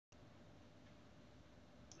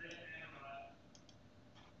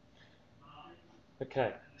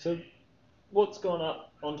Okay, so what's gone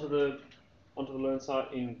up onto the Learn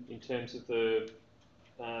site in terms of the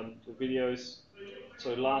videos?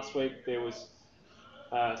 So last week there was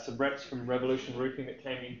some reps from Revolution Roofing that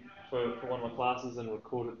came in for one of my classes and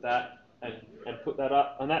recorded that and put that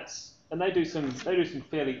up, and they do some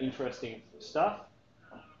fairly interesting stuff.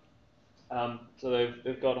 So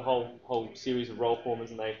they've got a whole series of roll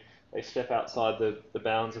formers, and they step outside the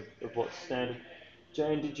bounds of what's standard.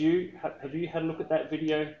 Jane, have you had a look at that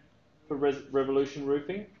video for Revolution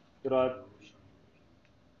Roofing that I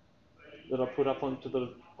put up onto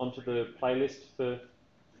the playlist for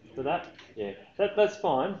that? Yeah, that's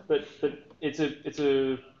fine, but it's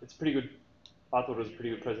a pretty good. I thought it was a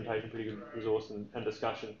pretty good presentation, pretty good resource and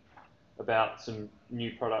discussion about some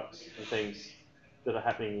new products and things that are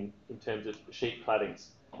happening in terms of sheet claddings,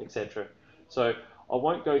 etc. So I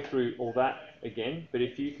won't go through all that again, but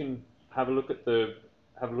if you can have a look at the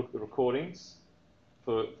recordings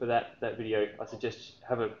for that video, I suggest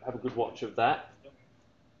have a good watch of that.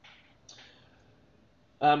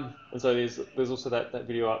 And so there's also that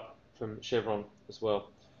video up from Chevron as well.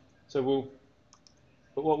 So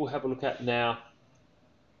what we'll have a look at now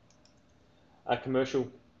are commercial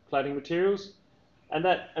cladding materials, and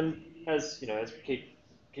as you know, as we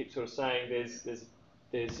keep sort of saying,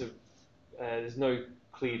 there's no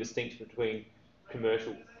clear distinction between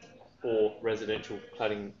commercial or residential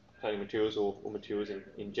cladding materials or materials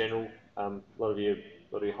in general. A lot of your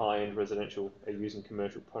high-end residential are using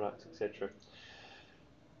commercial products, etc.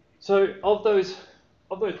 So of those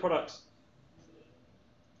products,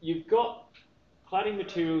 you've got cladding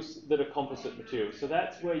materials that are composite materials. So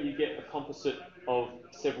that's where you get a composite of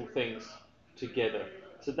several things together.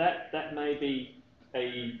 So that may be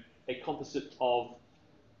a composite of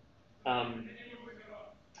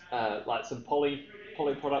like some poly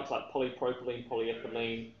products like polypropylene,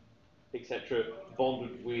 polyethylene, etc.,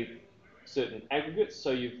 bonded with certain aggregates. So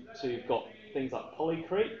you've got things like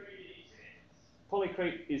polycrete.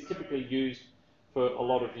 Polycrete is typically used for a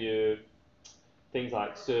lot of your things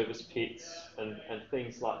like service pits and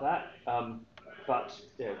things like that. But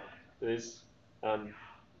yeah,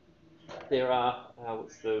 there are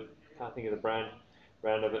can't think of the brand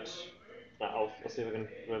of it. I'll see if I can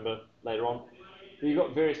remember later on. But you've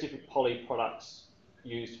got various different poly products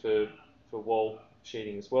used for wall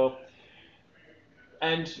sheeting as well,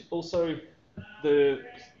 and also the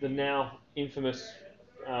now infamous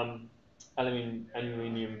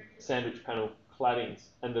aluminium sandwich panel claddings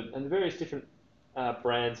and the various different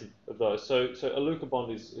brands of those. So Aluka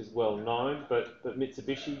Bond is well known, but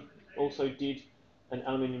Mitsubishi also did an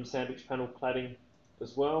aluminium sandwich panel cladding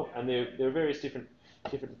as well, and there are various different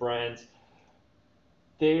brands.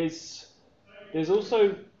 There's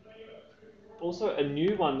also a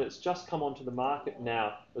new one that's just come onto the market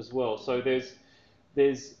now as well. So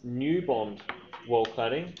there's New Bond wall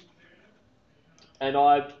cladding, and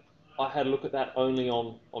I had a look at that only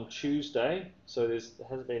on Tuesday. So there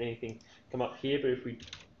hasn't been anything come up here. But if we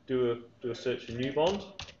do a search for New Bond,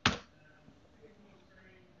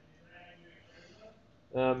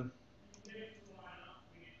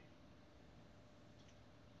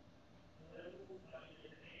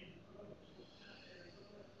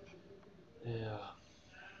 yeah.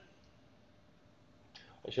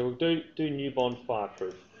 Actually, we'll do New Bond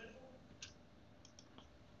fireproof.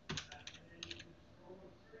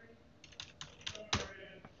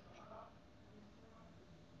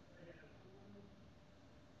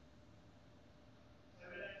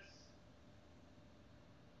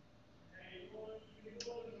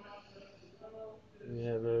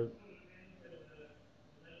 Yeah,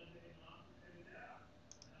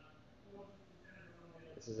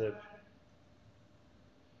 this is a.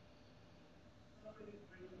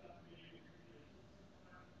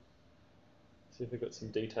 See if we've got some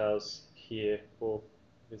details here or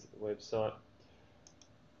visit the website.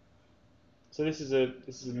 So this is a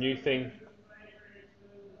new thing.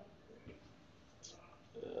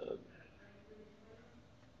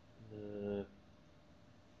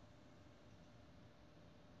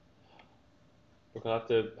 Look, I have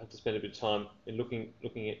to spend a bit of time in looking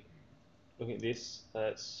at this.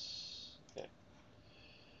 That's okay.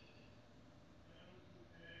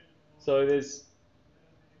 So there's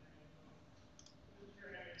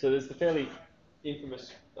the fairly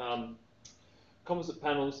infamous composite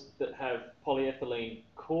panels that have polyethylene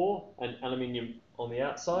core and aluminium on the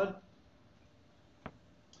outside.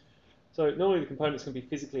 So normally the components can be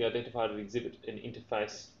physically identified and exhibit an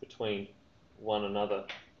interface between one another.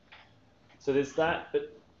 So there's that,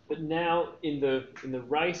 but now in the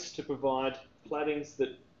race to provide claddings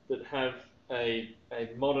that have a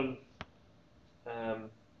modern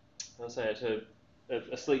I'll say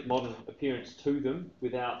a sleek modern appearance to them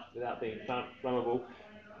without being flammable.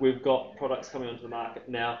 We've got products coming onto the market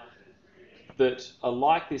now that are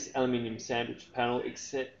like this aluminium sandwich panel,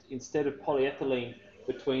 except instead of polyethylene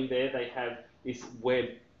between there, they have this web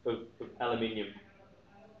of aluminium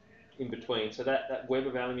in between. So that web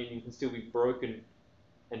of aluminium can still be broken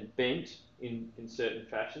and bent in certain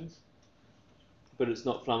fashions, but it's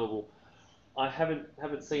not flammable. I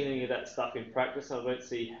haven't seen any of that stuff in practice. I don't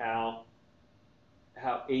see how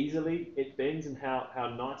easily it bends and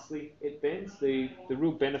how nicely it bends. The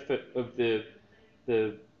real benefit of the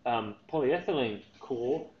polyethylene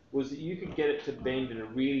core was that you could get it to bend in a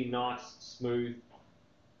really nice, smooth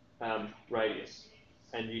radius,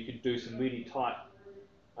 and you could do some really tight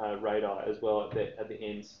radii as well at the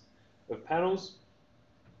ends of panels.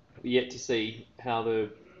 We're yet to see how the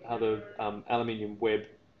aluminium web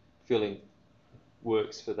filling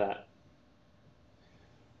works for that.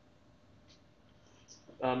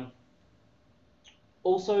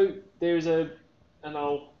 Also, there is and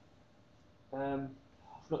I'm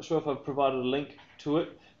not sure if I've provided a link to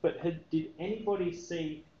it, but did anybody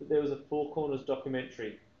see that there was a Four Corners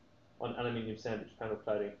documentary on aluminium sandwich panel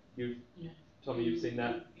cladding? Tommy, you've seen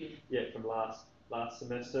that? Yeah, from last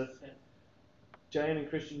semester. Yeah. Jane and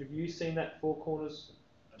Christian, have you seen that Four Corners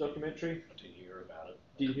documentary? I did hear about it.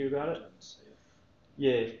 Did you hear about it?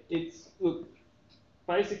 Yeah, look,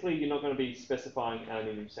 basically you're not going to be specifying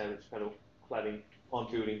aluminium sandwich panel cladding on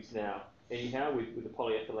buildings now. Anyhow, with the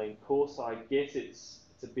polyethylene core, so I guess it's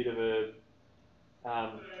a bit of a,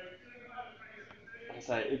 like I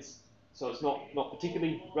say, it's not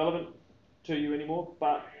particularly relevant to you anymore.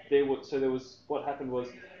 But there was what happened was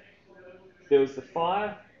there was the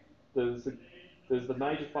fire, there was the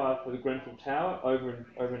major fire for the Grenfell Tower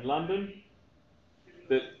over in London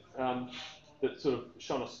that that sort of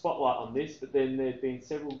shone a spotlight on this. But then there'd been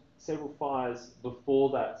several fires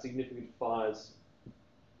before that, significant fires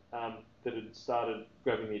that had started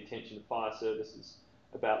grabbing the attention of fire services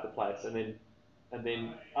about the place. And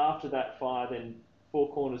then after that fire, then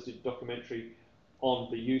Four Corners did a documentary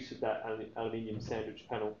on the use of that aluminium sandwich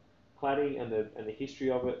panel cladding and the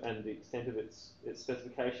history of it and the extent of its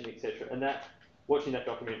specification, etc. And watching that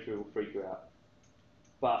documentary will freak you out.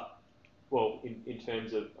 But well, in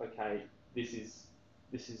terms of okay, this is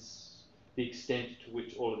the extent to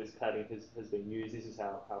which all of this cladding has been used. This is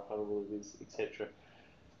how flammable it is, etc.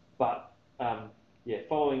 But yeah,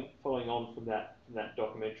 following on from that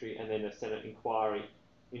documentary, and then a Senate inquiry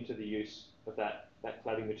into the use of that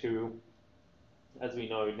cladding material, as we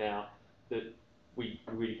know now that we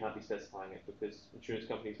really can't be specifying it because insurance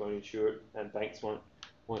companies won't insure it and banks won't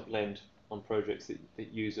lend on projects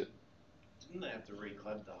that use it. Didn't they have to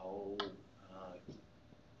reclad the whole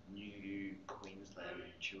new Queensland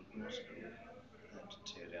Children's Hospital? They had to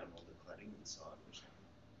tear down all the cladding inside or something?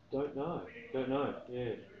 Don't know.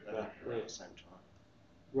 Yeah. They happened around the same time.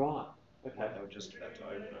 Right. Okay. They were just about to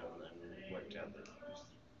open it and then worked out that it was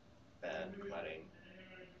bad cladding and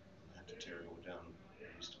they had to tear it all down.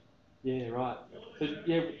 Yeah, right. So,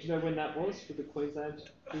 yeah, do you know when that was for the Queensland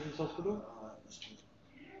Children's Hospital? This was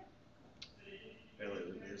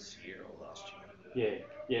earlier this year or last year.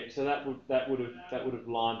 Yeah. So that would have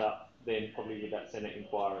lined up then probably with that Senate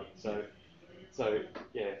inquiry. So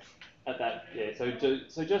yeah, at that So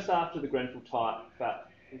just after the Grenfell Tower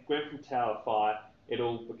fire, it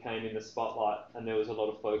all became in the spotlight, and there was a lot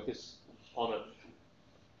of focus on it.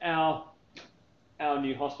 Our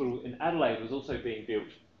new hospital in Adelaide was also being built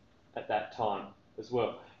at that time as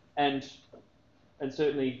well, and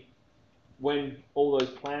certainly when all those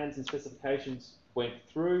plans and specifications went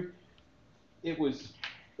through, it was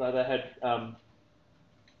they had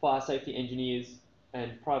fire safety engineers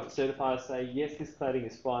and private certifiers say yes, this cladding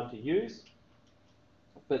is fine to use,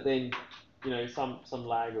 but then some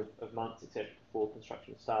lag of months etc. before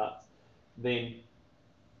construction starts, then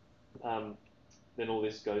all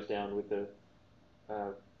this goes down with the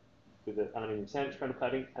aluminium sandwich panel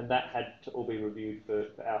cladding, and that had to all be reviewed for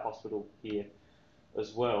our hospital here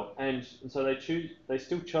as well. And so they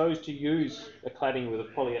still chose to use a cladding with a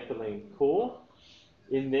polyethylene core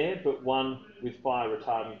in there, but one with fire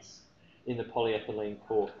retardants in the polyethylene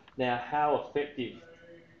core. Now, how effective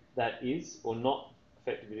that is or not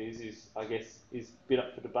effective it is I guess is a bit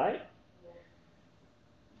up for debate,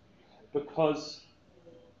 because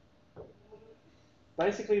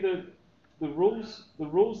basically the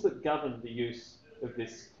rules that govern the use of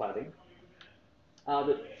this cladding are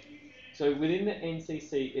that, so within the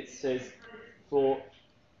NCC it says for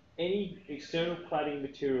any external cladding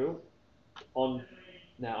material on,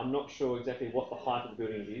 now I'm not sure exactly what the height of the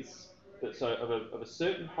building is, but so of a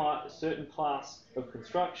certain height, a certain class of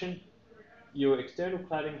construction, your external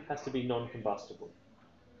cladding has to be non-combustible.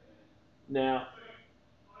 Now,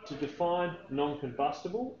 to define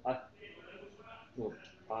non-combustible,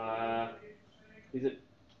 is it?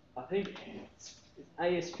 I think it's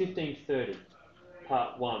AS 1530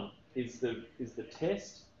 Part 1 is the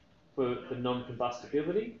test for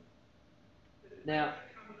non-combustibility. Now,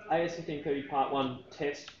 AS 1530 Part 1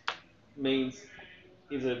 test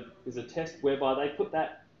is a test whereby they put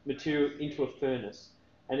that material into a furnace,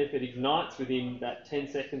 and if it ignites within that 10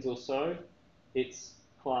 seconds or so, it's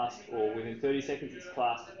classed, or within 30 seconds, it's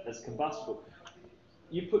classed as combustible.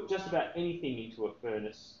 You put just about anything into a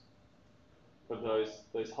furnace of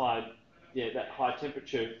those high, that high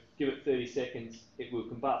temperature, give it 30 seconds, it will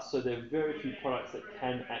combust. So there are very few products that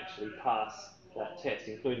can actually pass that test,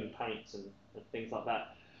 including paints and things like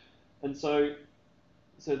that. And so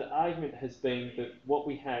the argument has been that what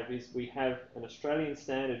we have an Australian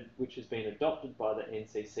standard which has been adopted by the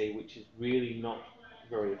NCC, which is really not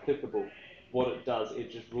very applicable. What it does,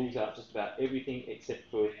 it just rules out just about everything except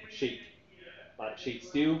for sheet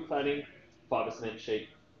steel cladding, fibre cement sheet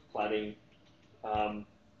cladding,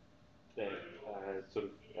 sort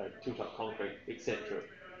of tilt-up concrete, etc.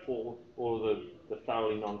 All of the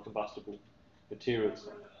thoroughly non-combustible materials.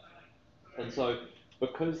 And so,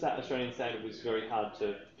 because that Australian standard was very hard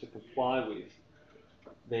to comply with,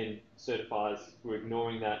 then certifiers were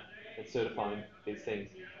ignoring that and certifying these things.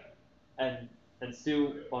 And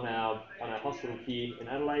still on our hospital here in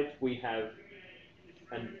Adelaide, we have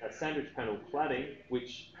a sandwich panel cladding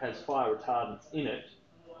which has fire retardants in it,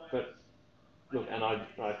 but look, and I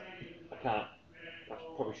can't, I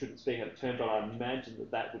probably shouldn't speak out of turn, but I imagine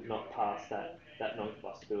that would not pass that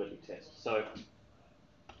non-combustibility test. So,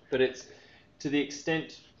 but it's to the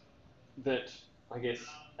extent that I guess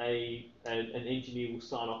an engineer will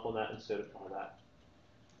sign off on that and certify that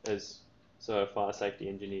so a fire safety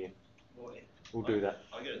engineer will do that.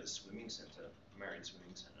 I go to the swimming centre, Marion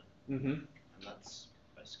Swimming Centre, and that's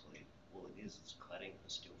basically all it is. It's cladding and a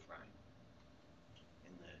steel frame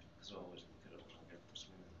in there, because I always look at it when I go for a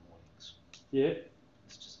swim in the mornings. Yeah.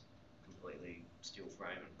 It's just completely steel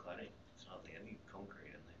frame and cladding. There's hardly any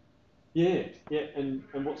concrete in there. Yeah. And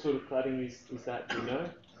what sort of cladding is that? Do you know?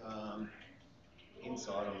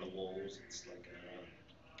 Inside on the walls, it's like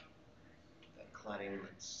that cladding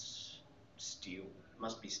that's steel. It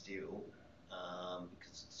must be steel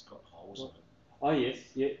because it's got holes in it. Oh yes,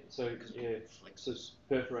 yeah. So so it's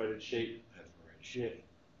perforated sheet. Perforated sheet. Yeah.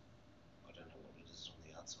 I don't know what it is on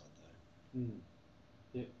the outside though.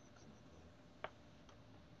 Yeah.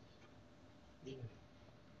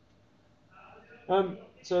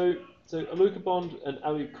 So Aluka Bond and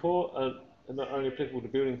Alu Core are not only applicable to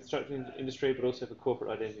building and construction industry, but also for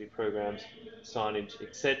corporate identity programs, signage,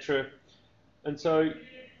 etc. And so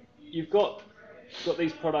you've got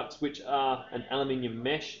these products which are an aluminium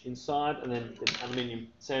mesh inside, and then aluminium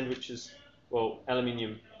sandwiches,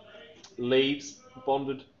 aluminium leaves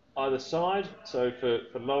bonded either side, so for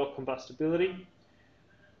lower combustibility,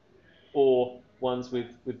 or ones with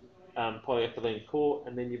polyethylene core,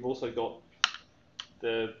 and then you've also got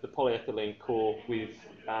the polyethylene core with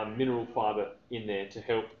mineral fibre in there to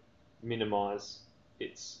help minimise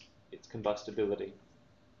its combustibility.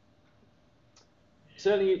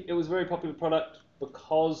 Certainly, it was a very popular product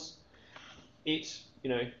because it,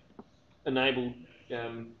 enabled.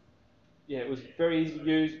 It was very easy to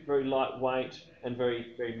use, very lightweight, and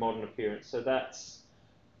very very modern appearance. So that's.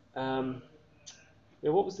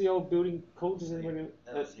 What was the old building called? Does anybody?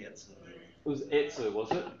 That was the Etzer. It was Etzer, was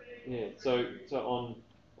it? Yeah. So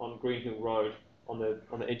on Green Hill Road, on the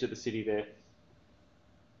edge of the city there.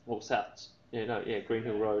 Or south. Green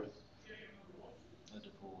Hill Road. They had to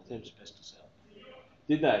pull the asbestos out.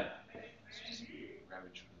 Did they? It's just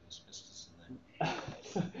ravaged with asbestos in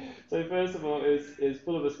there. So first of all, it was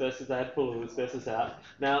full of asbestos. They had to pull the asbestos out.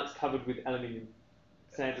 Now it's covered with aluminium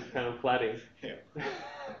sandwich panel cladding. Yeah.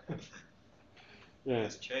 Yeah.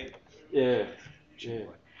 It's cheap. Yeah.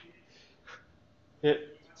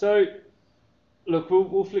 So, look,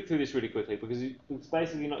 we'll flick through this really quickly because it's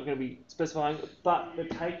basically not going to be specifying. But the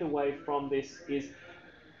takeaway from this is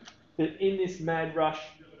that in this mad rush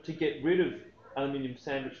to get rid of aluminium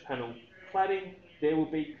sandwich panel cladding, there will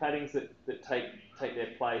be claddings that take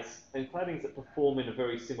their place, and claddings that perform in a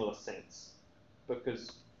very similar sense,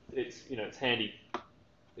 because it's handy.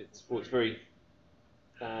 It's very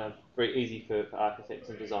very easy for architects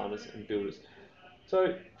and designers and builders.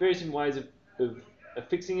 So various different ways of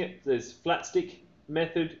fixing it. There's flat stick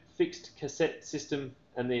method, fixed cassette system,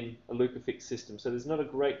 and then a Luca fix system. So there's not a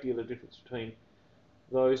great deal of difference between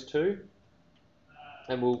those two,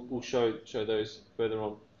 and we'll show those further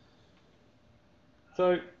on.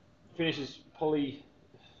 So finishes poly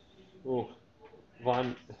or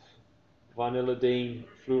vinylidene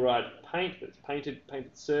fluoride paint that's painted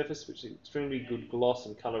surface, which is extremely good gloss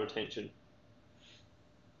and colour retention.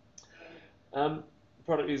 The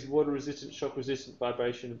product is water resistant, shock resistant,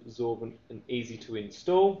 vibration absorbent, and easy to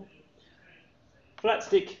install. Flat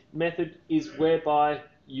stick method is whereby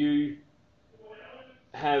you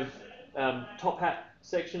have top hat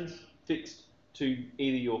sections fixed to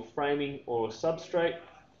either your framing or a substrate,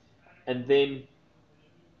 and then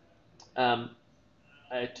a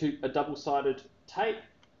double-sided tape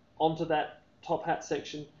onto that top hat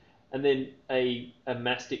section, and then a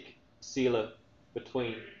mastic sealer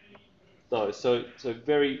between those. So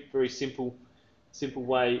very simple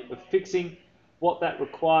way of fixing. What that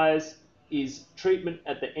requires is treatment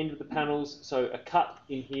at the end of the panels, so a cut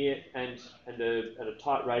in here and a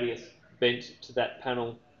tight radius bent to that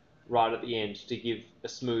panel right at the end to give a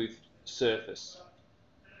smooth surface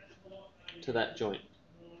to that joint.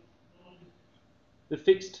 The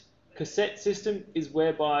fixed cassette system is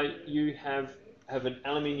whereby you have an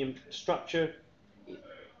aluminium structure,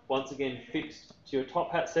 once again fixed to your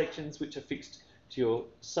top hat sections, which are fixed to your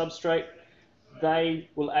substrate. They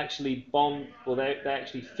will actually bond, or they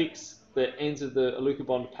actually fix the ends of the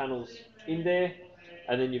Alucobond panels in there,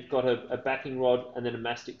 and then you've got a backing rod and then a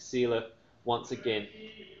mastic sealer once again.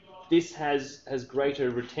 This has greater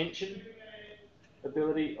retention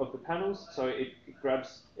ability of the panels, so it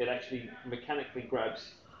actually mechanically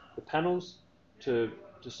grabs the panels to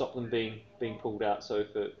stop them being pulled out, so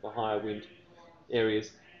for higher wind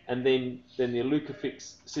areas. And then the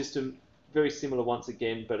Alucafix system, very similar once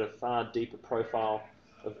again, but a far deeper profile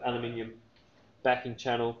of aluminium backing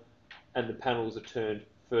channel, and the panels are turned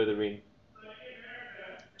further in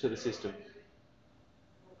to the system,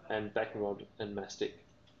 and backing rod and mastic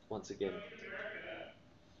once again.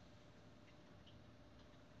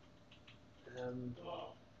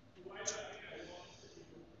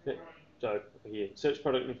 So here, search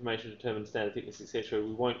product information, determine standard thickness, etc.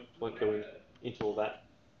 We won't go into all that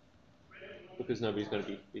because nobody's going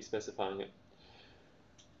to be specifying it.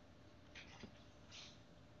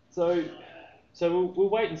 So we'll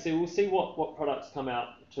wait and see. We'll see what products come out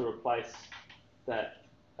to replace that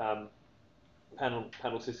panel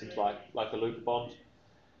systems like Alucobond.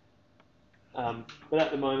 But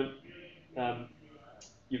at the moment,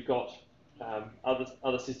 you've got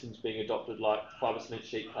other systems being adopted, like fibre cement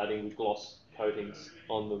sheet cladding with gloss coatings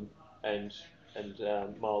on them and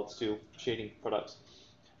mild steel sheeting products.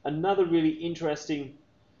 Another really interesting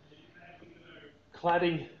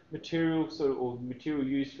cladding material, or material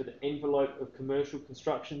used for the envelope of commercial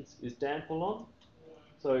constructions, is Danpolon.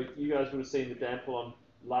 So you guys would have seen the Danpolon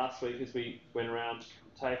last week as we went around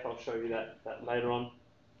TAFE. I'll show you that later on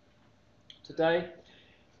today.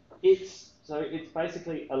 It's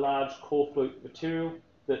basically a large core flute material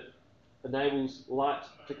that enables light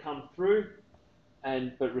to come through,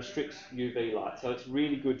 but restricts UV light. So it's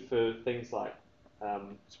really good for things like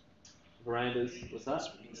verandas. What's that?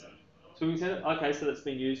 Swimming centre. Okay, so that's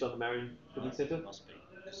been used on the Marion Swimming Centre. Must be,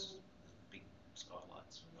 because the big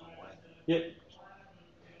skylights are away. Yep.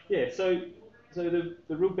 Yeah. So the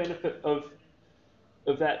real benefit of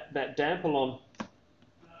that Danpolon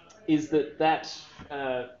is that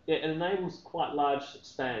it enables quite large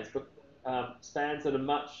spans, but spans that are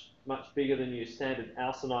much bigger than your standard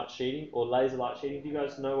alcinite sheeting or laser light sheeting. Do you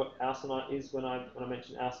guys know what alcinite is when I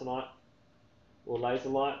mention alcinite or laser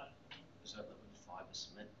light? Is that the fibre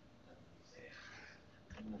cement?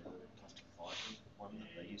 The plastic fibre one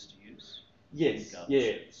that they used to use? Yes.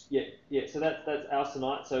 Yeah. So that's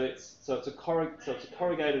alcinite. So it's a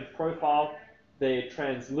corrugated profile. They're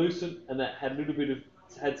translucent, and that had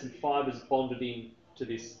some fibres bonded in to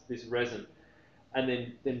this resin.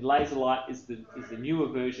 And then laser light is the newer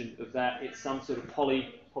version of that. It's some sort of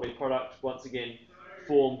poly product, once again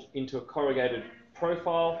formed into a corrugated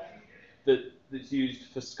profile that's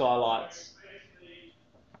used for skylights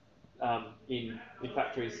in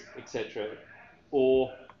factories, etc.,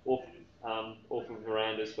 or for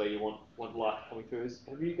verandas where you want light coming through.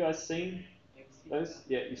 Have you guys seen those?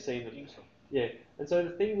 Yeah, you've seen them. Yeah, and so the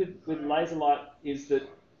thing with laser light is that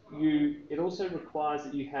it also requires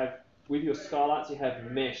that you have, with your skylights, you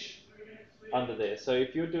have mesh under there. So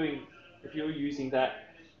if you're using that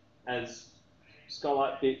as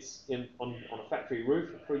skylight bits on a factory roof,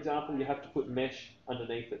 for example, you have to put mesh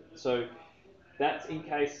underneath it. So that's in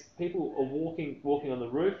case people are walking on the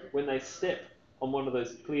roof. When they step on one of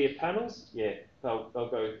those clear panels, yeah,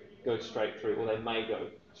 they'll go straight through, or they may go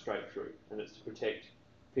straight through, and it's to protect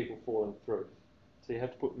people falling through. So you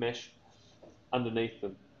have to put mesh underneath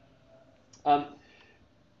them.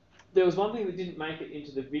 There was one thing that didn't make it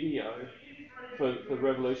into the video for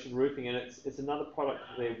Revolution Roofing, and it's another product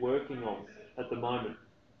that they're working on at the moment.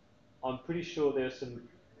 I'm pretty sure there's some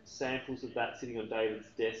samples of that sitting on David's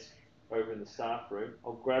desk over in the staff room.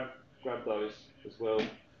 I'll grab those as well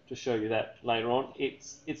to show you that later on.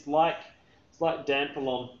 It's like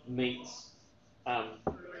Danpolon meets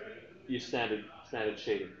your standard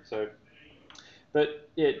sheeting. So, but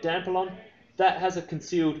yeah, Danpolon that has a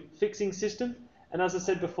concealed fixing system, and as I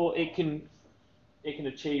said before, it can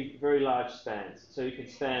achieve very large spans. So you can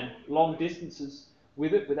span long distances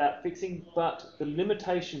with it without fixing, but the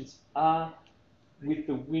limitations are with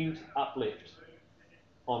the wind uplift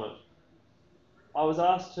on it. I was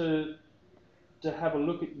asked to have a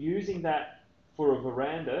look at using that for a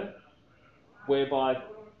veranda, whereby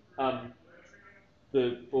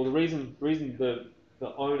the reason the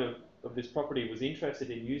owner of this property was interested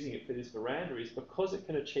in using it for this veranda is because it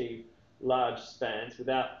can achieve large spans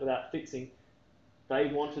without fixing. They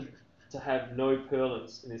wanted to have no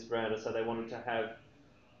purlins in this veranda, so they wanted to have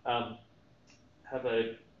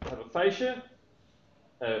a fascia,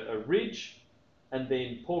 a ridge, and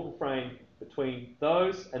then portal frame between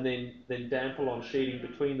those, and then Danpolon sheeting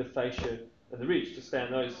between the fascia and the ridge to span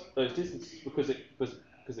those distances because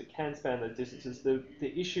it can span those distances. The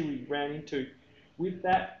issue we ran into with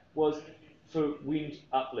that was for wind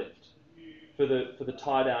uplift, for the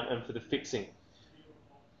tie down and for the fixing.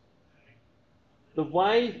 The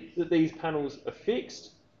way that these panels are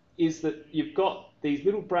fixed is that you've got these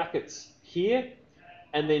little brackets here,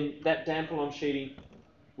 and then that Danpolon sheeting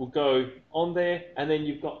will go on there, and then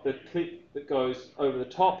you've got the clip that goes over the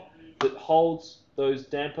top that holds those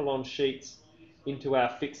Danpolon sheets into our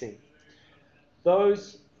fixing.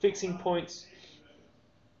 Those fixing points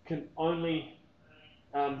can only,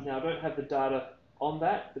 now I don't have the data on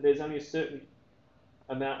that, but there's only a certain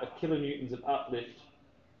amount of kilonewtons of uplift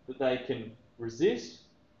that they can resist.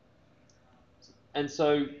 And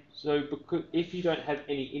so because if you don't have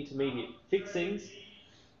any intermediate fixings,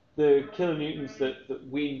 the kilonewtons that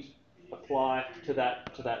wind apply to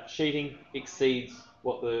that sheeting exceeds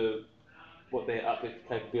what their uplift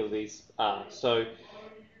capabilities are. So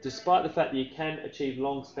despite the fact that you can achieve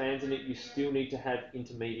long spans in it, you still need to have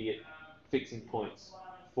intermediate fixing points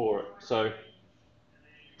for it. So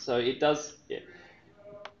it does, yeah.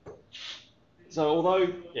 So although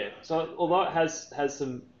it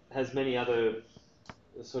has many other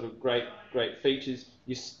sort of great features,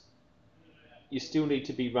 you still need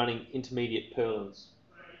to be running intermediate purlins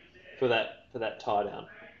for that tie down.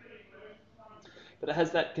 But it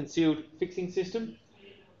has that concealed fixing system.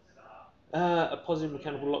 A positive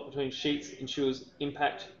mechanical lock between sheets ensures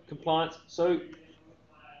impact compliance. So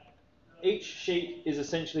each sheet is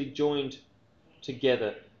essentially joined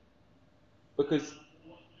together because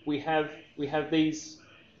we have these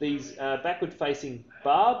backward facing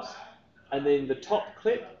barbs, and then the top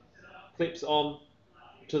clip clips on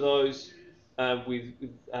to those with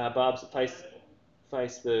barbs that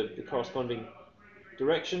face the corresponding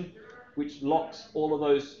direction, which locks all of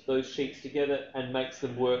those sheets together and makes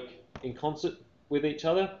them work in concert with each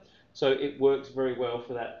other. So it works very well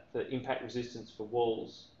for impact resistance for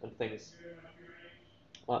walls and things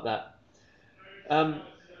like that.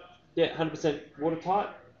 Yeah, 100% watertight.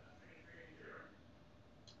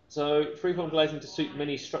 So freeform glazing to suit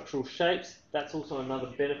many structural shapes. That's also another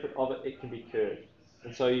benefit of it. It can be curved,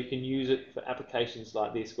 and so you can use it for applications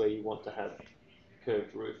like this where you want to have a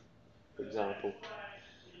curved roof, for example.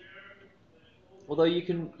 Although you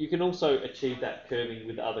can also achieve that curving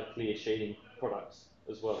with other clear sheeting products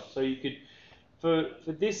as well. So you could, for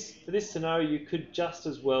this scenario, you could just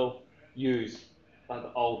as well use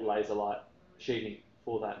the old laser light sheeting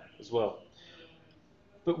for that as well.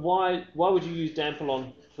 But why would you use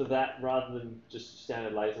Danpolon for that rather than just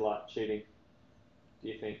standard laser light sheeting, do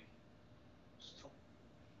you think?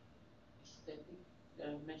 Aesthetic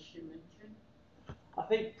measurement. I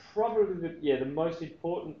think probably the most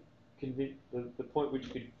important the point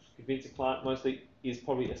which could convince a client mostly is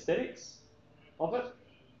probably aesthetics of it.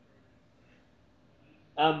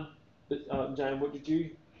 But Jane, what did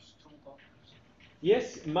you?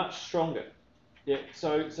 Yes, much stronger. Yeah,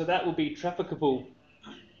 so that will be trafficable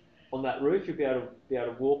on that roof. You'll be able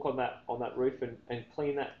to walk on that roof and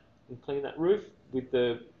clean that roof with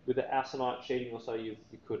the austenite sheeting or so you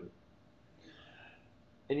couldn't.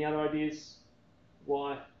 Any other ideas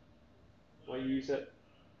why you use it?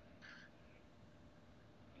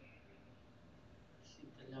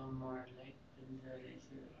 A little more light than the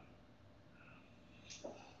laser.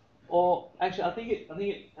 Or actually, I think it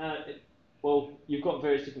well, you've got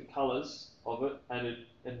various different colours of it,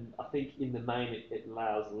 and I think in the main it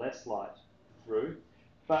allows less light through.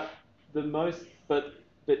 but the most, but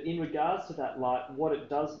in regards to that light, what it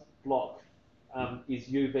does block is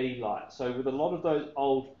UV light. So with a lot of those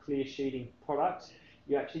old clear sheeting products,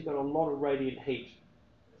 you actually got a lot of radiant heat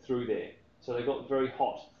through there. So they got very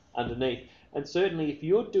hot underneath. And certainly if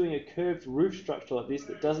you're doing a curved roof structure like this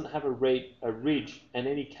that doesn't have a ridge and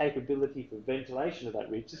any capability for ventilation of that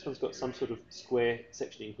ridge, this one's got some sort of square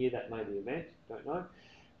section in here, that may be a vent, don't know.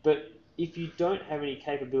 But if you don't have any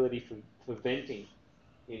capability for venting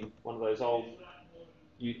in one of those old,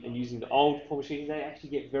 and using the old form of sheeting, they actually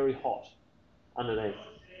get very hot underneath.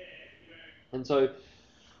 And so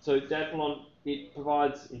Dathlon, it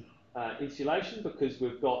provides insulation because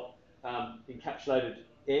we've got encapsulated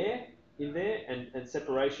air in there and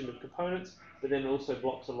separation of components, but then also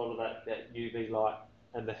blocks a lot of that UV light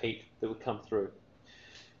and the heat that would come through.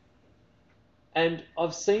 And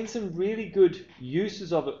I've seen some really good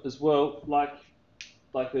uses of it as well, like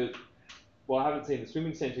the, well, I haven't seen the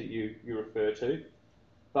swimming centre you refer to,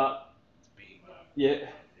 but It's big. yeah,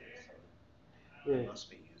 So yeah, must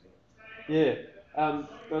be using it. yeah.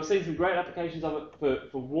 But I've seen some great applications of it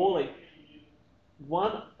for walling.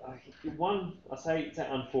 One, I say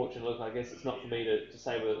unfortunate. Look, I guess it's not for me to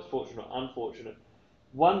say whether it's fortunate or unfortunate.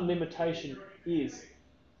 One limitation is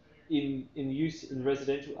in use in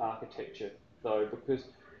residential architecture, though, because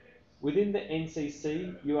within the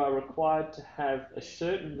NCC, you are required to have a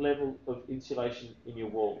certain level of insulation in your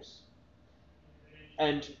walls.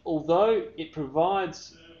 And although it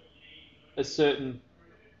provides a certain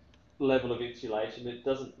level of insulation, it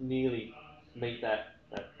doesn't nearly meet that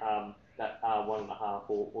R1.5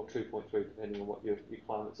 or 2.3, depending on what your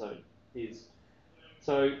climate zone is.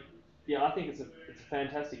 So, yeah, I think it's a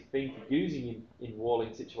fantastic thing for using in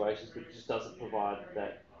walling situations, but it just doesn't provide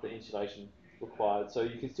the insulation required. So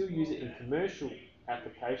you can still use it in commercial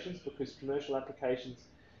applications, because commercial applications,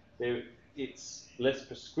 it's less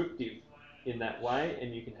prescriptive in that way,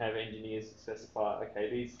 and you can have engineers specify, okay,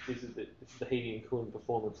 this is the heating and cooling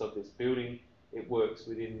performance of this building. It works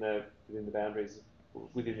within the boundaries,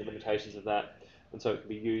 within the limitations of that, and so it can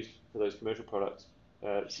be used for those commercial products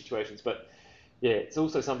situations. But yeah, it's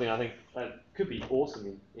also something I think that could be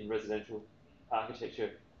awesome in residential architecture,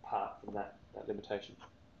 apart from that limitation.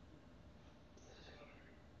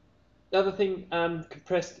 The other thing,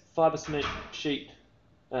 compressed fibre cement sheet,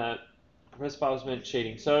 compressed fibre cement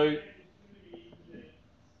sheeting. So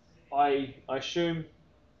I assume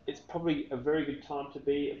it's probably a very good time to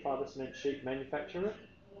be a fibre cement sheet manufacturer,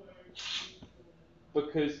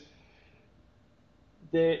 because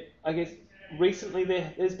I guess recently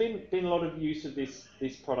there's been a lot of use of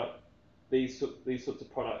this product, these sorts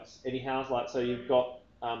of products. Anyhow, like, so you've got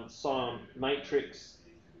Scion Matrix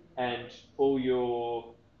and all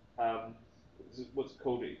your what's it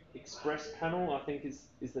called, Express Panel, I think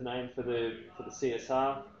is the name for the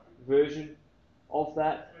CSR version of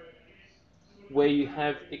that, where you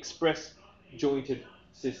have express jointed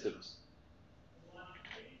systems.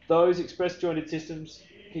 Those express jointed systems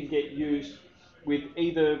can get used with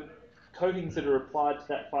either coatings that are applied to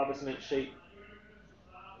that fibre cement sheet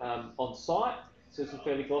on site, so some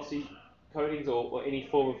fairly glossy coatings, or any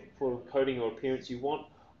form of coating or appearance you want,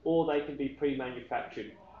 or they can be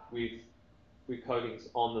pre-manufactured with coatings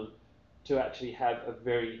on them to actually have a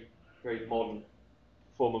very, very modern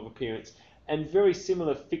form of appearance, and very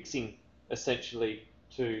similar fixing essentially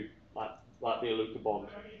to like the Aluka Bond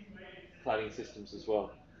cladding systems as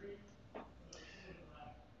well.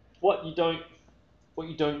 What you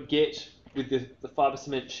don't get with the fibre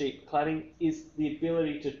cement sheet cladding is the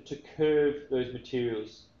ability to curve those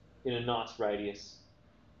materials in a nice radius.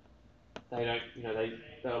 They don't,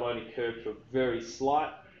 they'll only curve for a very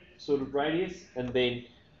slight sort of radius, and then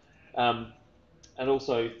and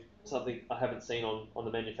also something I haven't seen on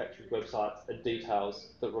the manufacturer's websites are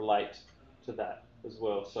details that relate to that as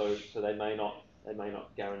well. So they may not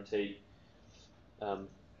guarantee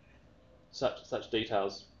such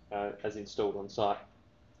details as installed on site.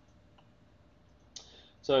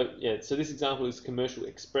 So yeah, so this example is Commercial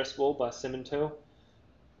Express Wall by Cementel.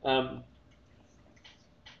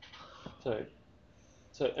 So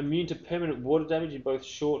immune to permanent water damage in both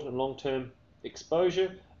short and long-term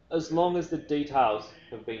exposure, as long as the details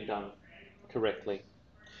have been done correctly.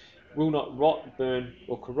 Will not rot, burn,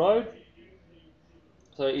 or corrode.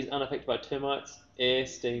 So it is unaffected by termites, air,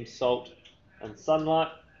 steam, salt, and sunlight,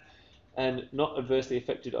 and not adversely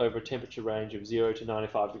affected over a temperature range of 0 to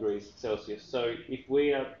 95 degrees Celsius. So if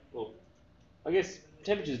we are, well, I guess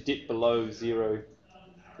temperatures dip below 0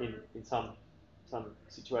 in some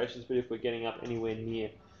situations, but if we're getting up anywhere near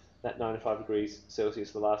that 95 degrees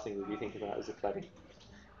Celsius, the last thing we'd be thinking about is the cladding.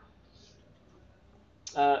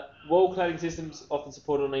 Wall cladding systems often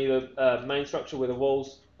supported on either main structure where the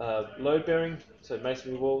walls load bearing, so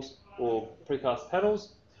masonry walls, or precast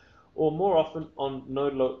panels, or more often on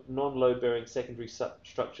non-load bearing secondary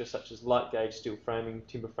structure such as light gauge steel framing,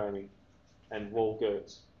 timber framing, and wall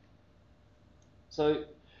girts. So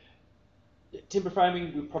timber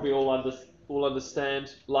framing we probably all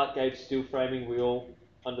understand. Light gauge steel framing we all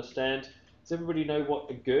understand. Does everybody know what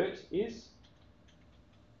a girt is?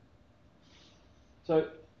 So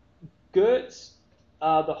girts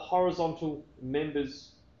are the horizontal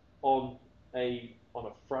members on a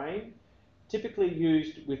frame, typically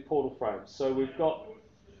used with portal frames. So we've got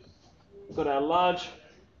our large.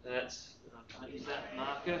 That's I can't use that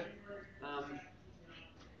marker.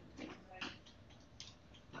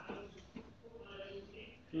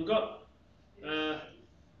 We've got.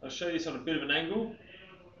 I'll show you this on a bit of an angle.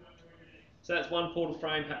 So that's one portal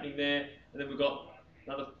frame happening there, and then we've got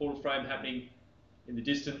another portal frame happening in the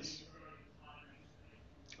distance,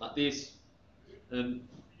 like this, and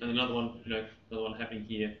another one, another one happening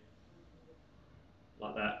here,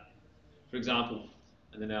 like that, for example.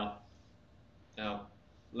 And then our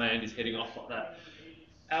land is heading off like that.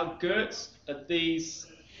 Our girts are these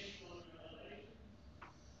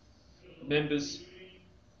members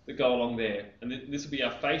that go along there, and this will be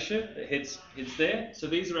our fascia that heads there. So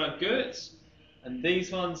these are our girts, and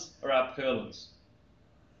these ones are our purlins.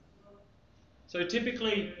 So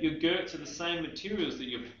typically your girts are the same materials that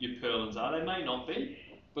your purlins are. They may not be,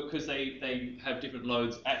 because they have different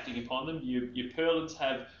loads acting upon them. Your purlins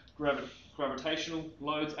have gravitational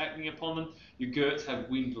loads acting upon them. Your girts have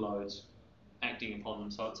wind loads acting upon them.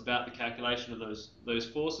 So it's about the calculation of those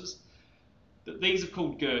forces. But these are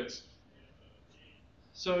called girts.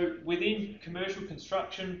 So within commercial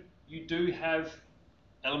construction, you do have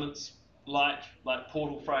elements like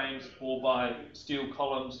portal frames or by steel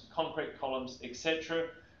columns, concrete columns, etc.,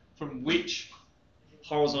 from which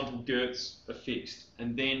horizontal girts are fixed.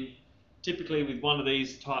 And then typically with one of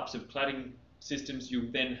these types of cladding systems,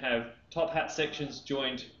 you then have top hat sections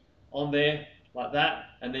joined on there like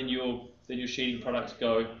that, and then your sheeting products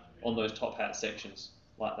go on those top hat sections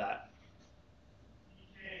like that.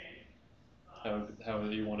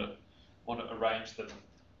 However you want to arrange them.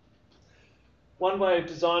 One way of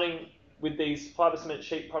designing with these fibre cement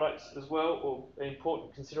sheet products as well, or an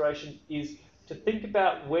important consideration, is to think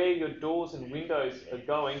about where your doors and windows are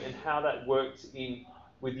going and how that works in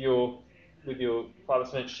with your fibre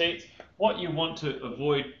cement sheets. What you want to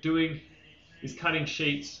avoid doing is cutting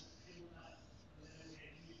sheets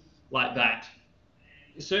like that.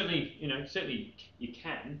 Certainly you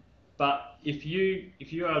can, but if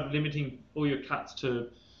you are limiting all your cuts to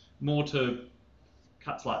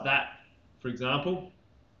cuts like that, for example,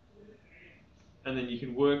 and then you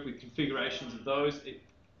can work with configurations of those,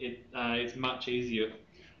 it's much easier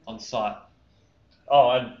on site. Oh,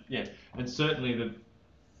 and certainly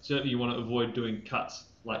you want to avoid doing cuts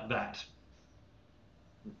like that.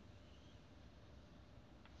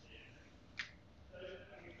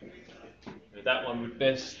 That one would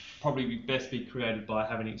probably be best created by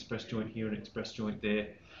having an express joint here and an express joint there.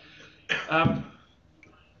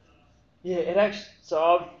 Yeah, it actually. So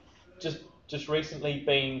I've just recently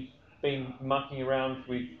been mucking around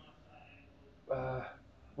with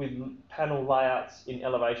panel layouts in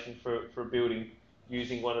elevation for a building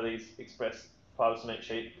using one of these express fibre cement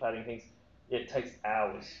sheet cladding things. Yeah, it takes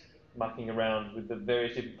hours mucking around with the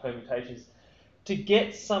various different permutations to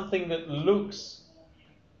get something that looks,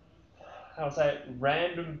 how to say it,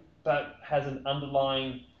 random but has an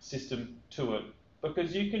underlying system to it.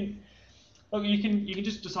 Because you can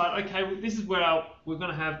just decide, okay, well, this is where we're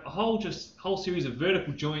going to have a whole series of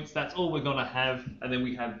vertical joints. That's all we're going to have, and then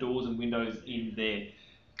we have doors and windows in there.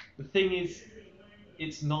 The thing is,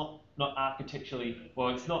 it's not architecturally, well,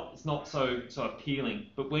 it's not so appealing.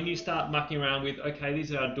 But when you start mucking around with, okay,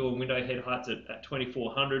 these are our door and window head heights at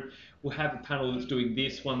 2400, we'll have a panel that's doing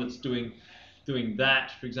this, one that's doing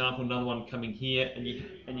that, for example, another one coming here, and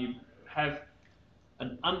you have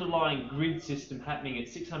an underlying grid system happening at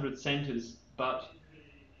 600 centres, but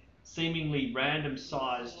seemingly random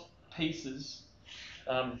sized pieces.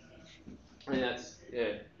 And that's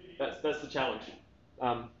the challenge.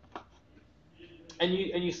 And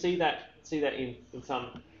you see that in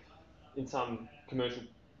some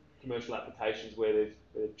commercial applications where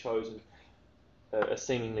they've chosen a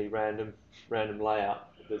seemingly random layout.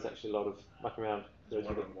 There's actually a lot of mucking around. There's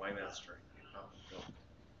one on Weymouth Street.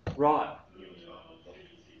 Right.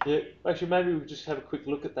 Yeah. Actually, maybe we'll just have a quick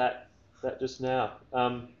look at that just now.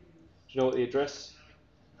 Do you know what the address?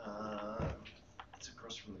 It's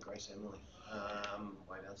across from the Grace Emily,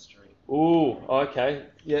 Weymouth Street. Ooh, okay.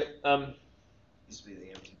 Yeah. Used to be the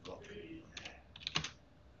empty block.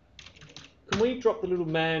 Can we drop the little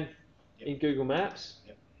man Yep. in Google Maps?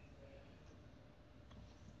 Yep.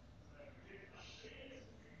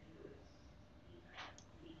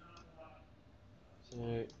 So,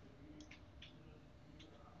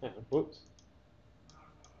 hang on, whoops.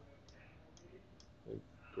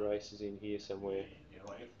 Grace is in here somewhere. Yeah,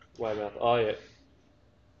 wait. Way mouth. Oh yeah,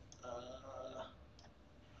 Uh,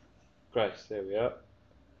 Grace. There we are.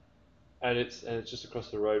 And it's just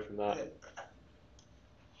across the road from that. yeah.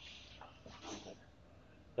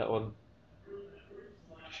 That one.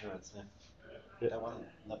 Sure, it's there. Yep. That one,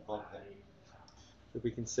 that block there. That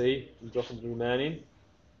we can see. I'm dropping the little man in.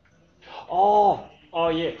 Oh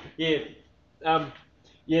yeah, yeah.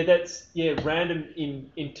 That's random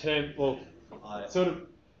in term. Well, sort of.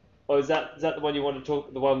 Oh, is that the one you want to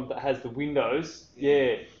talk? The one that has the windows?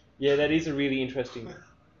 Yeah. Yeah. That is a really interesting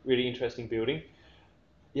building.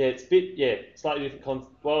 Yeah, it's a bit slightly different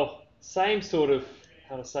well, same sort of.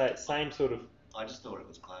 How to say it? Same sort of. I just thought it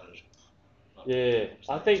was cladded. Like, Yeah,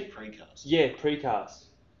 I it think. was precast. Yeah, precast.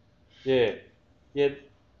 Yeah. I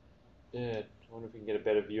wonder if we can get a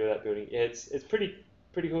better view of that building. Yeah, it's pretty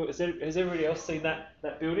cool. Has everybody else seen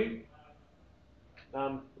that building?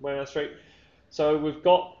 Waymouth Street. So we've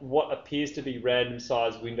got what appears to be random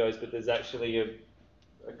sized windows, but there's actually a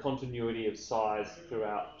continuity of size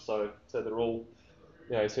throughout. So they're all,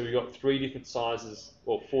 so we've got 3 different sizes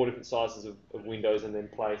or 4 different sizes of windows, and then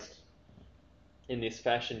placed in this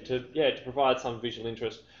fashion to provide some visual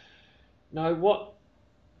interest. No, what?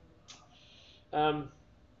 Can't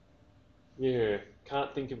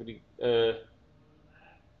think of any.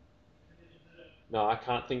 No, I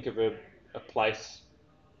can't think of a place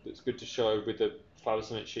that's good to show with the fibre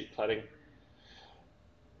cement sheet cladding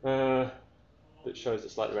that shows a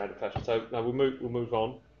slightly random fashion. So no, we'll move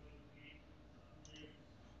on.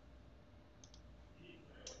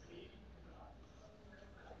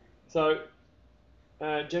 So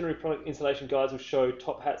generally, product installation guides will show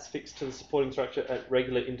top hats fixed to the supporting structure at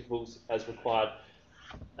regular intervals as required.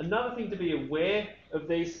 Another thing to be aware of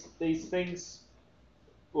these things,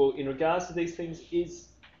 or in regards to these things, is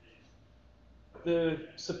the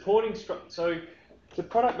supporting structure. So the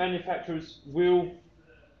product manufacturers will,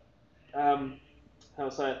 how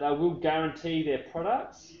to say it, they will guarantee their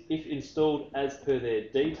products if installed as per their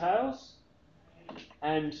details.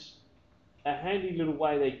 And a handy little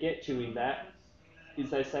way they get you in that is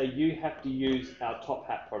they say you have to use our top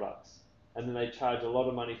hat products, and then they charge a lot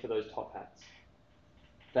of money for those top hats.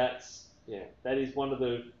 That is one of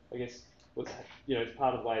the, I guess, it's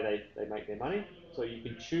part of the way they make their money. So you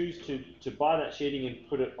can choose to buy that sheeting and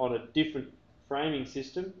put it on a different framing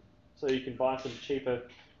system. So you can buy some cheaper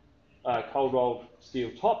cold rolled steel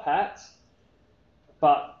top hats,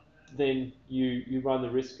 but then you run the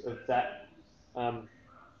risk of that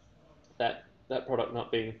that product not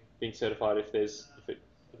being certified if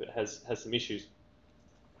it has some issues.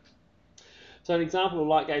 So an example of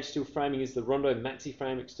light gauge steel framing is the Rondo Maxi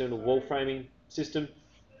Frame external wall framing system.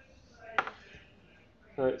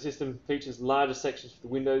 The system features larger sections for the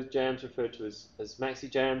windows jambs, referred to as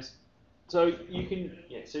maxi jambs. So you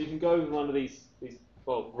can go with one of these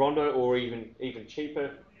Rondo or even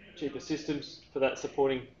cheaper systems for that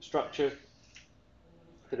supporting structure.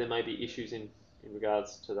 But there may be issues in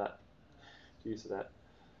regards to that use of that.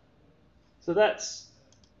 So that's